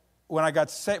when I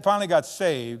finally got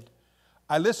saved,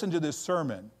 I listened to this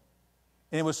sermon,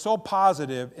 and it was so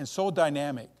positive and so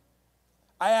dynamic.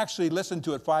 I actually listened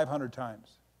to it 500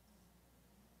 times.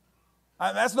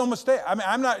 That's no mistake. I mean,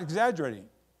 I'm not exaggerating.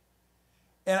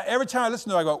 And every time I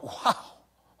listen to it, I go, wow.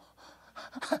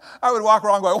 I would walk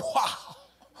around going, wow.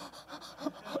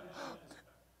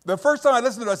 The first time I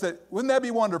listened to it, I said, wouldn't that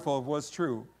be wonderful if it was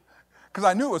true? Because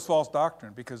I knew it was false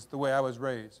doctrine because the way I was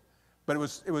raised. But it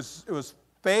was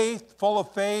faith, full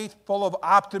of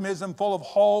optimism, full of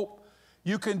hope.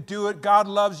 You can do it. God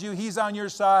loves you. He's on your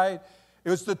side. It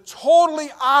was the totally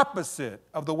opposite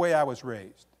of the way I was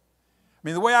raised. I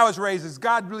mean, the way I was raised is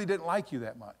God really didn't like you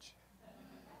that much.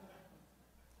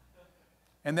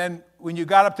 And then when you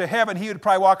got up to heaven, he would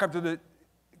probably walk up to the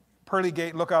pearly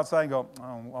gate, look outside and go,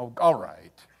 oh all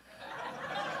right.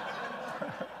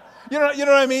 You know what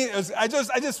I mean? I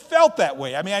just felt that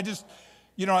way. I mean, I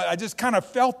just kind of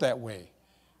felt that way.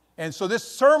 And so this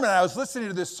sermon, I was listening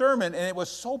to this sermon, and it was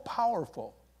so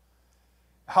powerful.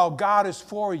 How God is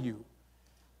for you.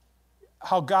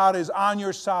 How God is on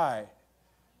your side.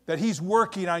 That he's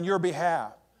working on your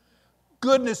behalf.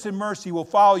 Goodness and mercy will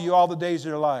follow you all the days of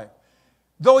your life.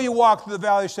 Though you walk through the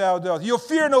valley of the shadow of death, you'll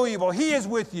fear no evil. He is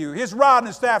with you. His rod and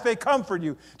his staff, they comfort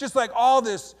you. Just like all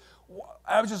this,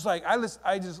 I was just like, I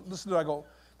just listened to it. I go,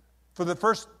 for the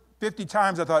first 50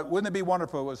 times I thought, wouldn't it be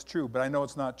wonderful if it was true? But I know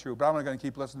it's not true. But I'm not going to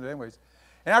keep listening to it anyways.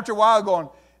 And after a while going,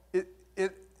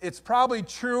 it's probably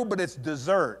true, but it's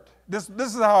dessert. This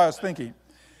is how I was thinking.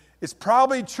 It's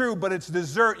probably true, but it's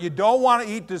dessert. You don't want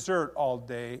to eat dessert all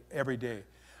day, every day.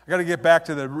 I got to get back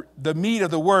to the meat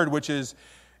of the word, which is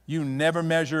you never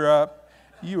measure up.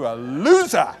 You a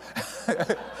loser.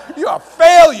 You a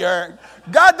failure.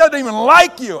 God doesn't even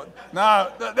like you. Now,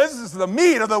 this is the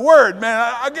meat of the word,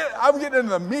 man. I'm getting into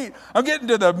the meat. I'm getting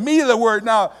to the meat of the word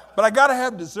now, but I got to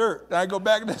have dessert. And I go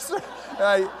back to dessert.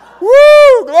 And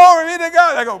woo, glory be to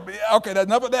God. I go, okay, that's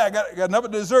enough of that. I got enough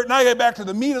of dessert. Now I get back to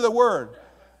the meat of the word.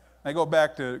 I go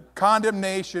back to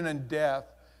condemnation and death.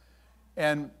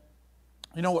 And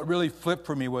you know what really flipped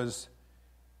for me was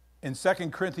in 2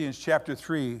 Corinthians chapter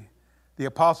 3, the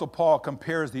Apostle Paul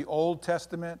compares the Old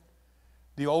Testament,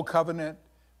 the Old Covenant,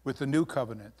 with the New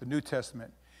Covenant, the New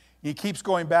Testament. He keeps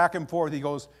going back and forth. He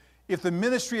goes, if the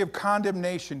ministry of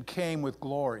condemnation came with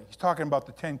glory, he's talking about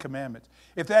the Ten Commandments,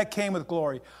 if that came with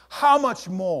glory, how much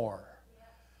more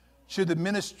should the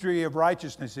ministry of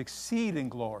righteousness exceed in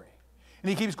glory? And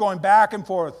he keeps going back and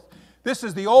forth. This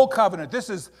is the old covenant. This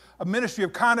is a ministry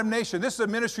of condemnation. This is a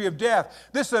ministry of death.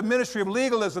 This is a ministry of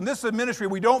legalism. This is a ministry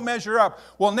we don't measure up.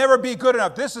 We'll never be good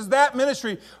enough. This is that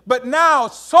ministry. But now,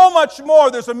 so much more.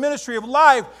 There's a ministry of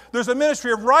life. There's a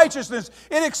ministry of righteousness.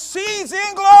 It exceeds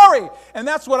in glory. And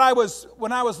that's what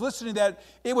when I was listening to that,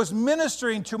 it was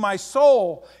ministering to my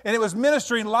soul. And it was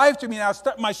ministering life to me. And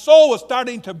my soul was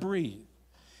starting to breathe.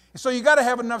 So you got to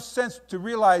have enough sense to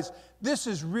realize this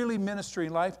is really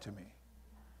ministering life to me.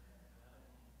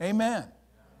 Amen.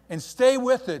 And stay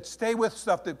with it. Stay with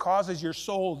stuff that causes your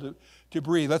soul to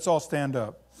breathe. Let's all stand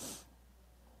up.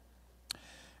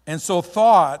 And so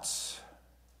thoughts,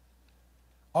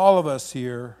 all of us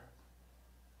here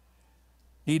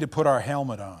need to put our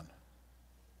helmet on.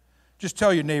 Just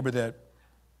tell your neighbor that.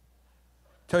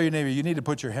 Tell your neighbor, you need to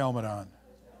put your helmet on.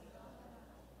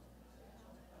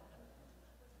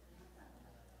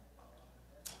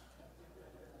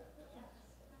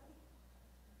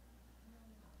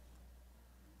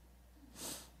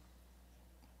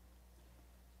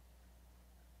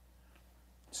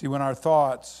 See, when our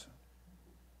thoughts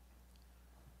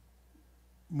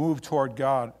move toward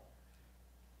God,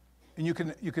 and you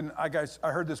can. I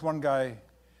heard this one guy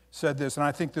said this, and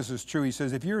I think this is true. He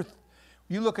says, if you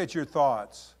look at your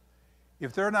thoughts,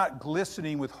 if they're not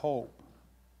glistening with hope,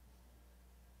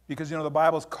 because the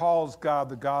Bible calls God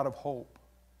the God of hope.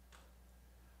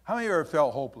 How many of you ever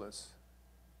felt hopeless?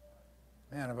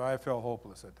 Man, have I felt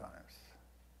hopeless at times.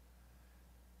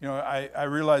 I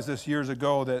realized this years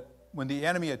ago that when the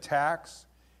enemy attacks,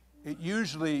 it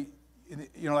usually,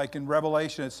 like in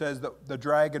Revelation, it says that the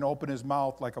dragon opened his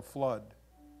mouth like a flood.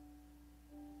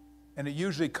 And it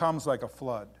usually comes like a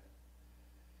flood.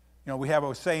 We have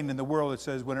a saying in the world that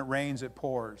says, when it rains, it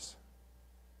pours.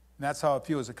 And that's how it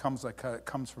feels. It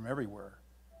comes from everywhere.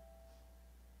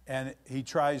 And he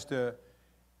tries to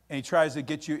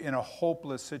get you in a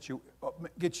hopeless situation,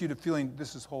 get you to feeling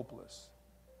this is hopeless.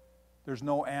 There's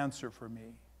no answer for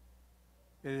me.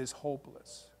 It is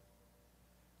hopeless.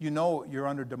 You're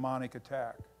under demonic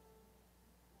attack.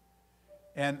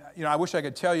 And, I wish I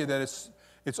could tell you that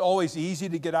it's always easy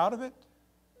to get out of it.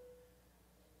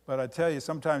 But I tell you,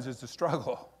 sometimes it's a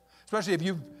struggle. Especially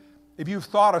if you've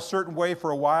thought a certain way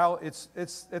for a while,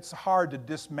 it's hard to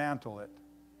dismantle it.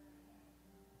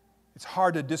 It's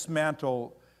hard to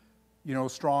dismantle,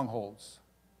 strongholds.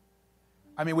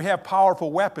 I mean, we have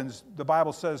powerful weapons. The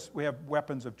Bible says we have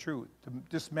weapons of truth to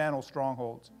dismantle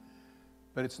strongholds.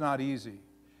 But it's not easy.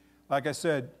 Like I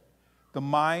said, the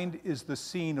mind is the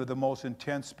scene of the most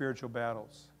intense spiritual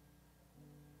battles.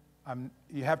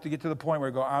 You have to get to the point where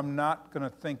you go, I'm not going to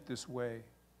think this way.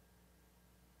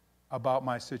 about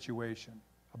my situation,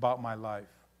 about my life.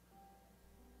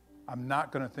 I'm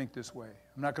not going to think this way.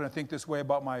 I'm not going to think this way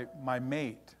about my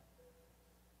mate.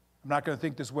 I'm not going to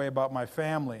think this way about my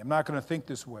family. I'm not going to think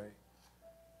this way.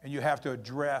 And you have to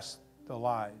address the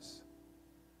lies.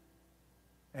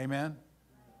 Amen?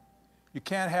 You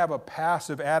can't have a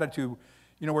passive attitude.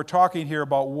 You know, we're talking here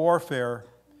about warfare.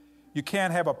 You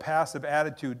can't have a passive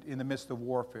attitude in the midst of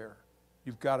warfare.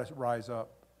 You've got to rise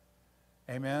up.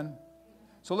 Amen?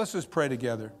 So let's just pray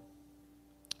together.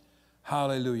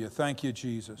 Hallelujah. Thank you,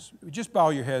 Jesus. Just bow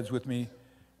your heads with me.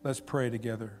 Let's pray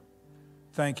together.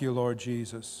 Thank you, Lord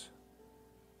Jesus.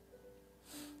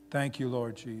 Thank you,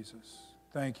 Lord Jesus.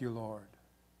 Thank you, Lord.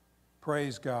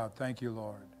 Praise God. Thank you,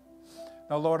 Lord.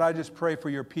 Now, Lord, I just pray for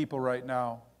your people right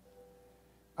now.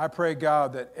 I pray,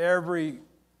 God, that every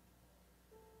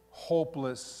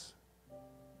hopeless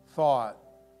thought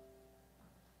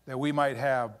that we might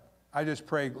have, I just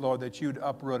pray, Lord, that you'd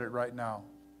uproot it right now.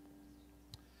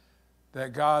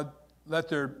 That, God, let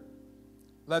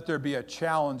there be a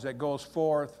challenge that goes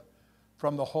forth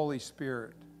from the Holy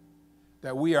Spirit,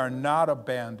 that we are not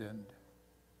abandoned,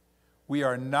 we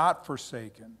are not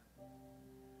forsaken,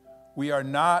 we are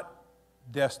not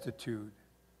destitute,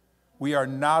 we are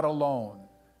not alone.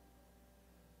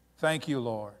 Thank you,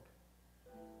 Lord.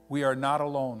 We are not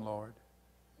alone, Lord.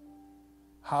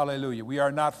 Hallelujah. We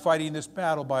are not fighting this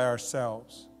battle by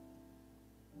ourselves,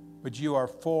 but you are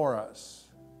for us.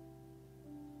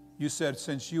 You said,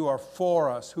 since you are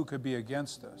for us, who could be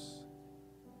against us?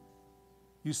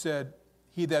 You said,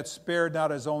 he that spared not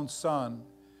his own son,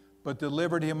 but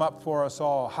delivered him up for us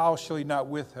all, how shall he not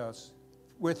with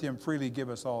him freely give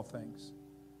us all things?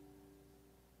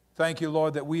 Thank you,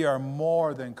 Lord, that we are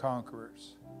more than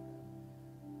conquerors.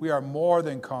 We are more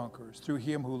than conquerors through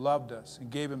him who loved us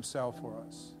and gave himself for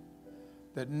us.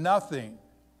 That nothing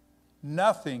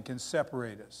can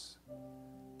separate us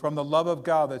from the love of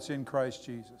God that's in Christ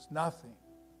Jesus. Nothing.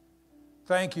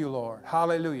 Thank you, Lord.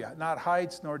 Hallelujah. Not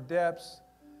heights nor depths,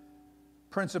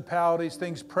 principalities,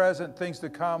 things present, things to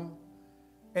come.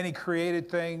 Any created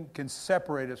thing can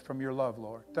separate us from your love,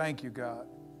 Lord. Thank you, God.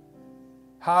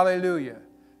 Hallelujah.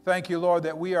 Thank you, Lord,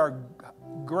 that we are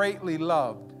greatly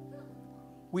loved.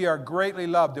 We are greatly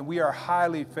loved and we are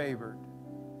highly favored.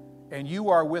 And you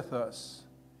are with us.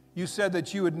 You said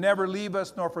that you would never leave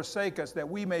us nor forsake us, that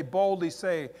we may boldly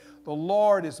say, the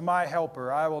Lord is my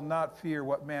helper. I will not fear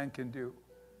what man can do.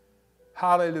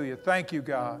 Hallelujah. Thank you,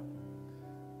 God.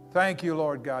 Thank you,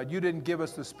 Lord God. You didn't give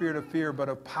us the spirit of fear, but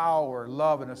of power,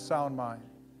 love, and a sound mind.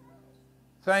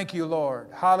 Thank you, Lord.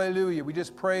 Hallelujah. We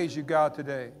just praise you, God,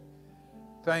 today.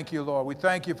 Thank you, Lord. We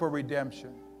thank you for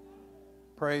redemption.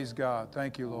 Praise God.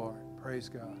 Thank you, Lord. Praise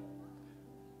God.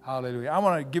 Hallelujah. I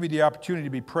want to give you the opportunity to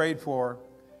be prayed for.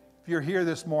 If you're here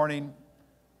this morning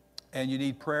and you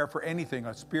need prayer for anything,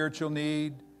 a spiritual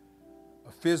need,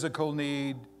 a physical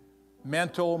need,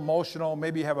 mental, emotional,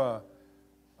 maybe you have a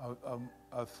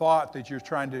thought that you're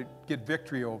trying to get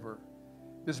victory over,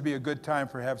 this would be a good time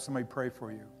for have somebody pray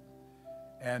for you.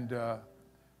 And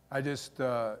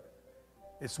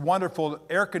it's wonderful.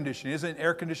 Air conditioning. Isn't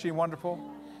air conditioning wonderful?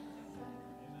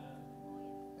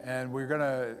 And we're going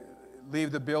to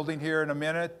leave the building here in a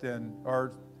minute,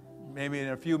 or maybe in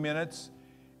a few minutes,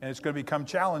 and it's going to become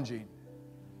challenging.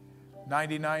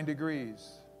 99 degrees.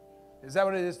 Is that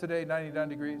what it is today, 99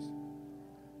 degrees?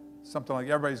 Something like,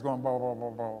 everybody's going, blah, blah,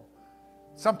 blah, blah.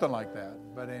 Something like that.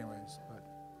 But anyways.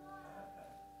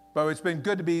 But it's been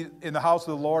good to be in the house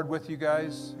of the Lord with you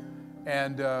guys.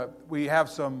 And we have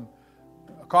a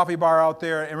coffee bar out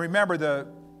there. And remember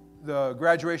the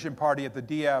graduation party at the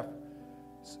DF.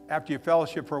 After you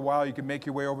fellowship for a while, you can make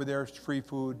your way over there. It's free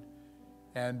food.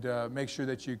 And make sure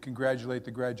that you congratulate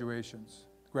the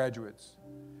graduates.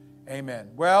 Amen.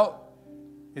 Well,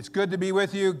 it's good to be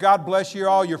with you. God bless you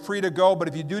all. You're free to go. But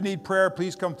if you do need prayer,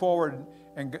 please come forward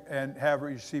and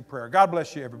receive prayer. God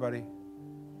bless you, everybody.